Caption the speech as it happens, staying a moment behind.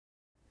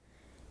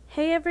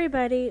Hey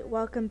everybody,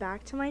 welcome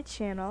back to my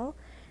channel.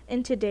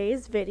 In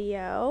today's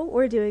video,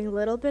 we're doing a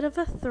little bit of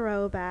a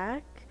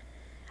throwback.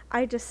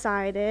 I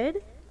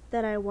decided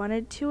that I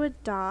wanted to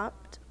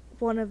adopt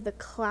one of the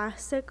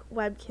classic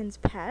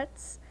Webkinz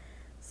pets.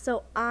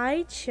 So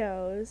I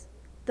chose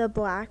the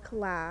Black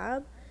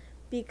Lab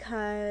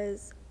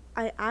because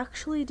I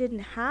actually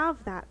didn't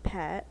have that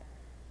pet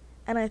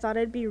and I thought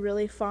it'd be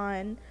really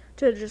fun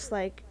to just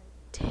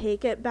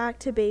take it back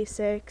to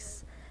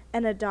basics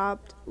and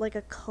adopt like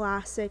a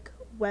classic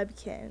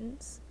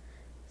Webkinz.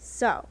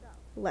 So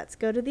let's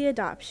go to the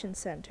adoption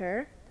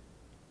center.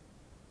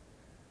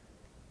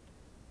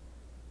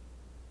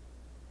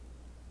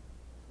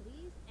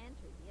 Please enter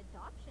the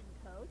adoption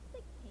code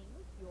that came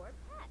with your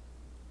pet.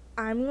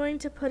 I'm going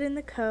to put in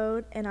the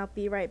code and I'll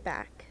be right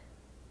back.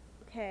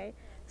 Okay,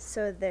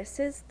 so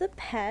this is the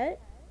pet.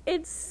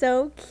 It's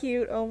so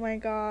cute, oh my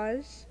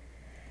gosh.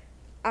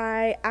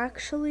 I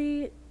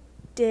actually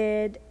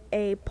did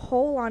a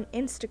poll on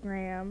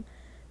Instagram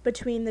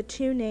between the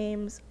two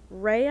names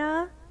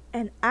Rhea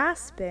and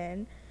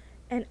Aspen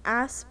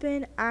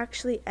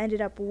actually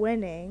ended up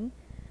winning.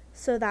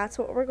 So that's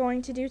what we're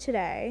going to do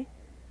today.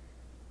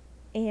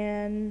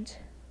 And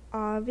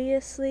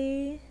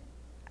obviously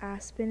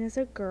Aspen is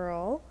a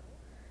girl.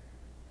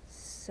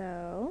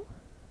 So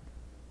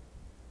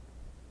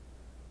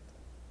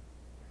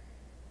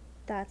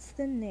that's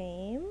the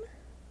name.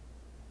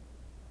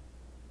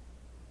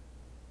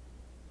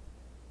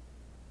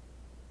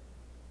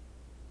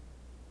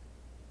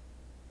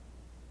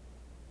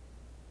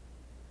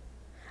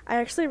 I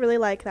actually really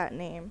like that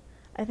name.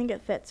 I think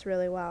it fits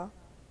really well.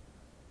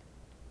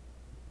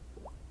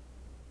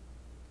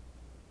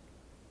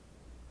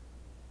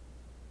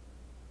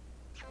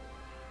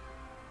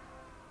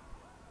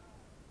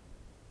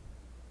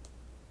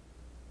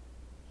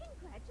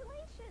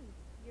 Congratulations!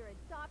 Your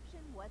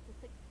adoption was a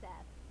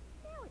success.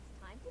 Now it's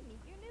time to meet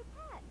your new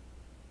pet.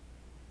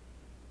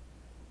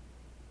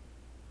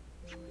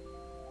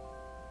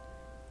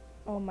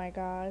 Oh my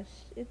gosh,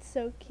 it's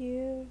so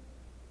cute.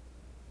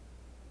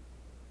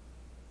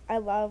 I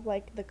love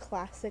the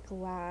classic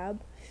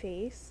lab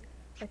face.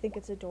 I think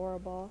it's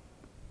adorable.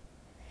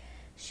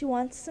 She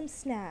wants some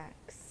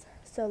snacks,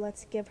 so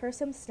let's give her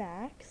some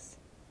snacks.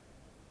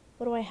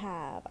 What do I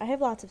have? I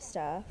have lots of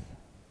stuff,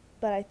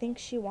 but I think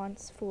she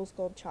wants Fool's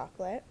Gold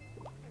chocolate.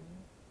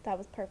 That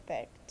was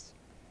perfect.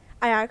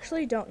 I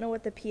actually don't know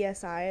what the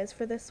PSI is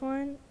for this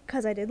one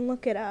because I didn't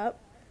look it up.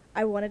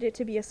 I wanted it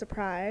to be a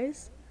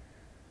surprise.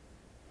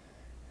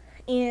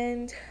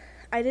 And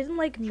I didn't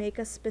make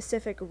a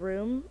specific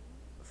room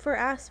for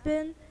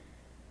Aspen,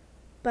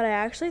 but I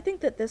actually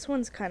think that this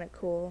one's kind of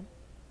cool.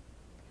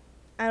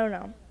 I don't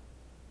know.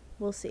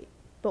 We'll see.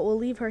 But we'll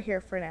leave her here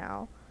for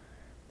now.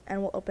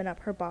 And we'll open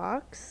up her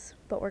box.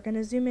 But we're going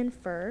to zoom in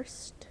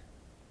first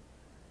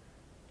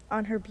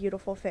on her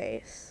beautiful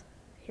face.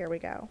 Here we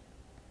go.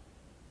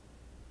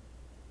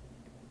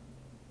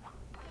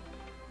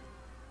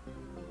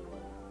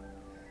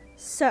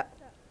 So,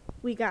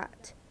 we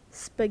got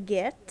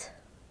spaghetti,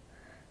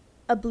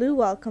 a blue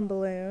welcome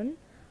balloon,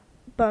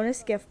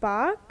 bonus gift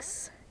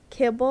box,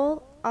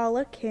 kibble a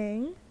la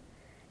king,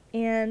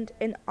 and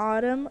an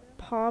autumn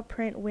paw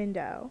print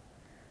window,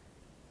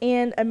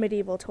 and a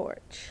medieval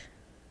torch.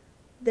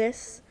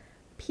 This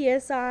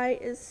PSI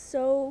is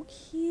so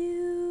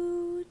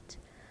cute.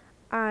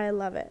 I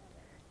love it.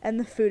 And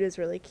the food is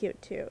really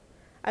cute too.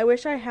 I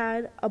wish I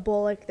had a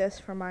bowl like this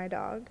for my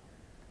dog.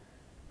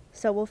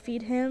 So we'll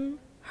feed him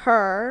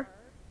her,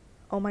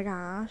 oh my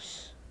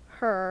gosh,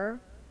 her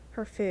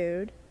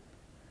food.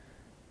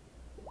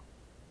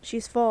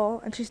 She's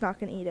full and she's not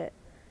gonna eat it.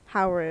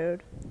 How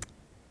rude.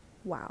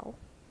 Wow.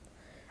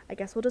 I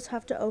guess we'll just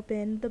have to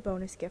open the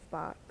bonus gift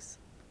box.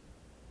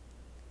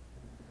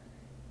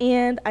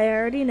 And I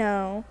already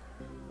know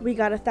we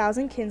got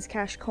 1,000 Kinz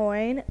Cash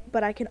coin,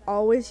 but I can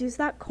always use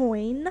that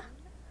coin,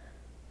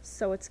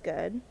 so it's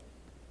good.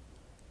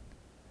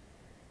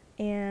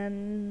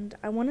 And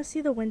I want to see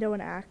the window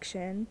in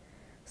action,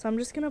 so I'm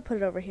just gonna put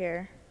it over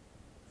here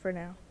for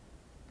now.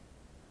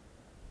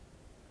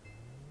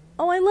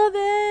 Oh, I love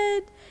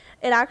it!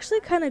 It actually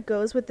kind of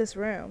goes with this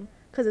room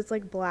because it's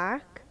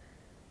black.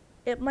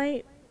 It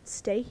might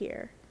stay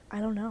here.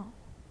 I don't know.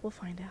 We'll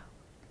find out.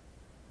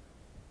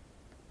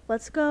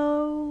 Let's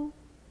go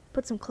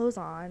put some clothes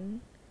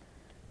on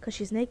because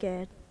she's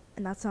naked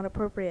and that's not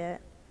appropriate.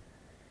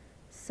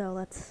 So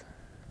let's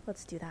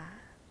do that.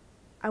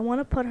 I want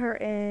to put her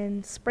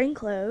in spring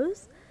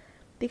clothes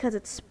because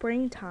it's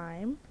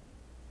springtime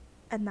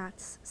and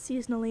that's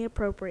seasonally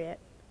appropriate.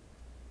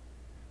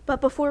 But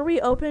before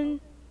we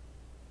open,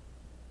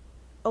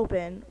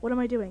 what am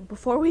I doing?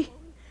 Before we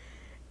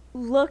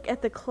look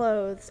at the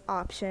clothes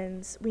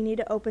options, we need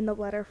to open the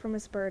letter from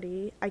Miss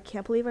Birdie. I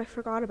can't believe I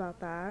forgot about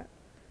that.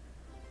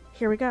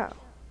 Here we go.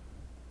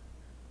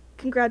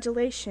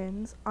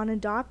 Congratulations on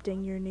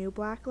adopting your new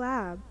black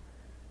lab.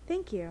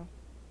 Thank you.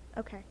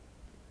 Okay.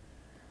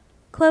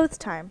 Clothes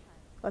time.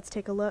 Let's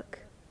take a look.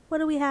 What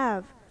do we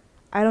have?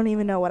 I don't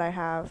even know what I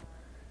have.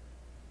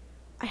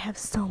 I have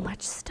so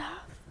much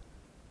stuff.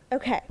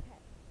 Okay.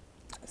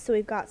 So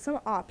we've got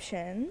some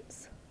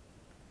options.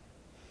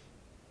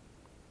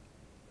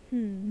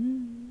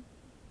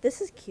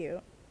 This is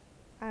cute.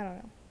 I don't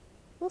know.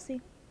 We'll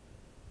see.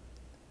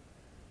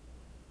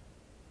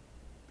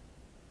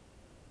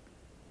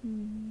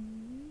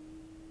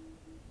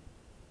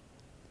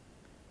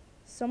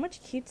 So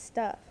much cute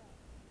stuff.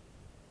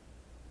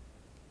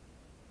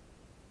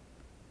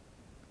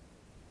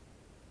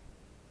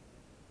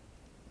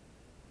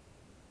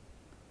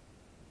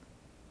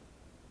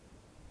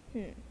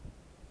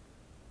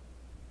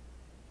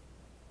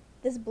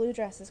 This blue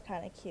dress is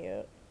kind of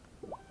cute.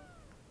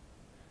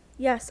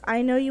 Yes,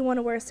 I know you want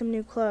to wear some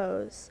new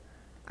clothes.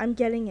 I'm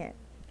getting it.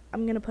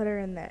 I'm going to put her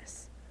in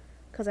this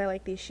because I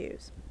like these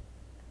shoes.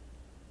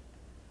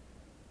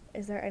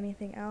 Is there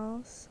anything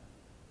else?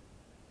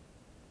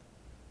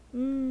 Oh,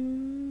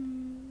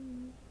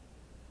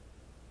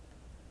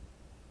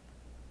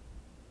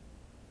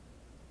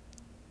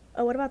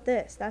 what about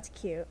this? That's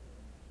cute.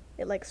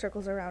 It like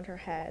circles around her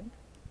head.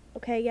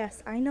 Okay,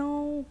 yes, I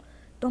know.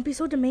 Don't be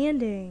so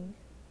demanding.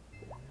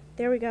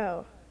 There we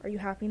go. Are you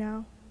happy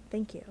now?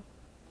 Thank you.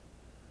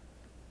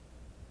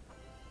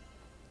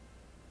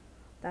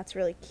 That's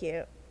really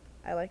cute.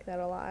 I like that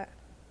a lot.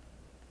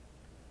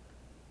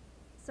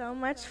 So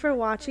much for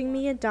watching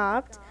me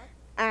adopt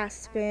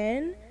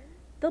Aspen,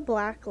 the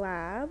black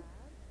lab.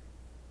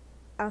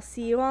 I'll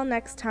see you all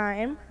next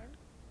time.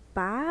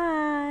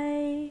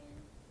 Bye.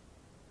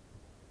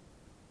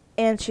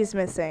 And she's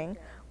missing.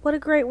 What a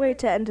great way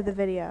to end the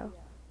video.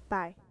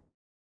 Bye.